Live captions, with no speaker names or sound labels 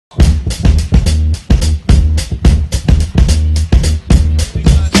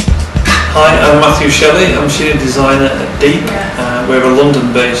Hi, I'm Matthew Shelley. I'm Senior Designer at Deep. We're a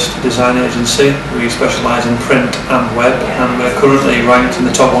London-based design agency. We specialise in print and web, and we're currently ranked in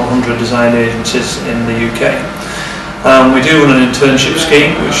the top 100 design agencies in the UK. We do run an internship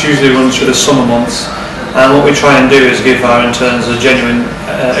scheme, which usually runs through the summer months, and what we try and do is give our interns a genuine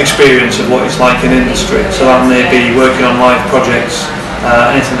experience of what it's like in industry. So that may be working on live projects,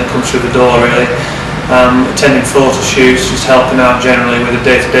 anything that comes through the door really. Attending photo shoots, just helping out generally with the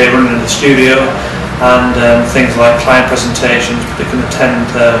day-to-day running of the studio, and things like client presentations. They can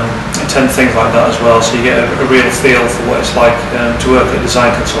attend things like that as well, so you get a real feel for what it's like to work at a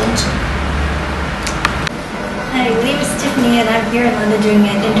design consultancy. Hi, my name is Tiffany, and I'm here in London doing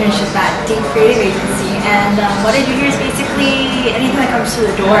an internship at Deep Creative Agency. And what I do here is basically anything that comes through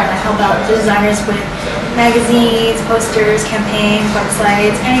the door, and I help out designers with magazines, posters, campaigns,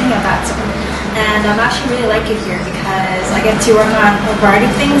 websites, anything of that sort. And I actually really like it here because I get to work on a variety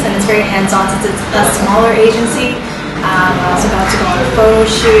of things, and it's very hands-on since it's a smaller agency. I also got to go on photo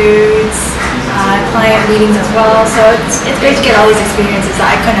shoots, client meetings as well, so it's great to get all these experiences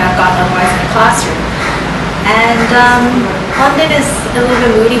that I couldn't have gotten otherwise in a classroom. And London is a little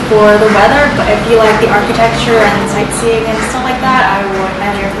bit moody for the weather, but if you like the architecture and sightseeing and stuff like that, I would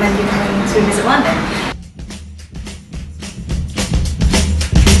highly recommend you coming to visit London.